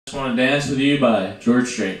Just Want to Dance With You by George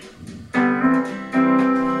Strait. I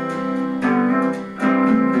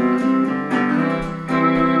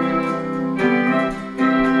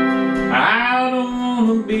don't want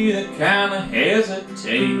to be the kind that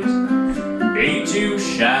hesitates, be too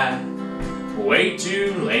shy, way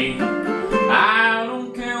too late. I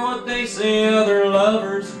don't care what they say other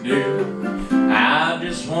lovers do, I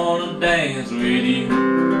just want to dance with you.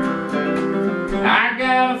 I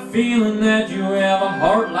got a feeling that you have a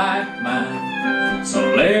heart like mine, so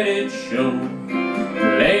let it show,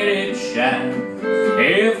 let it shine.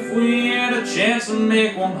 If we had a chance to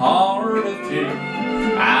make one heart of two,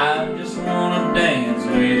 I just want to dance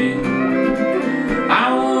with you.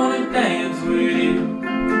 I want to dance with you,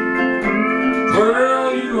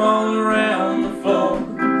 twirl you all around the floor.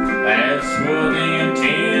 That's what they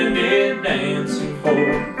intended dancing for.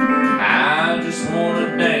 I just want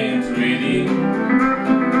to dance with you.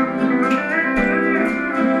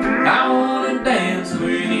 I want to dance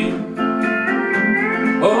with you,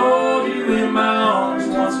 hold you in my arms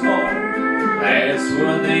once more. That's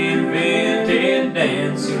what they invented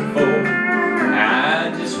dancing for.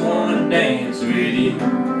 I just want to dance with you.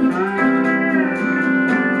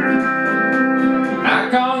 I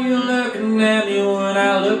caught you looking at me when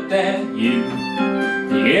I looked at you.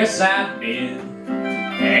 Yes, I did.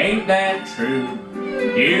 Ain't that true?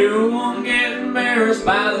 You won't get embarrassed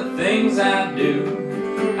by the things I do.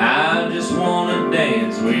 I just want to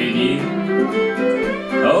dance with you.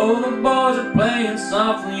 Oh, the boys are playing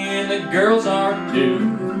softly and the girls are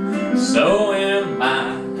too. So am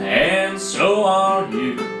I, and so are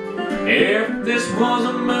you. If this was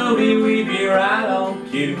a movie, we'd be right on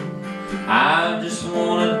cue. I just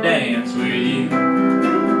want to dance with you.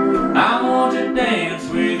 I want to dance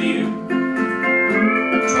with you,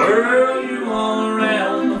 twirl you all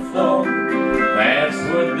around the floor. That's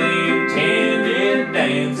what they intended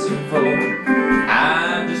dancing for.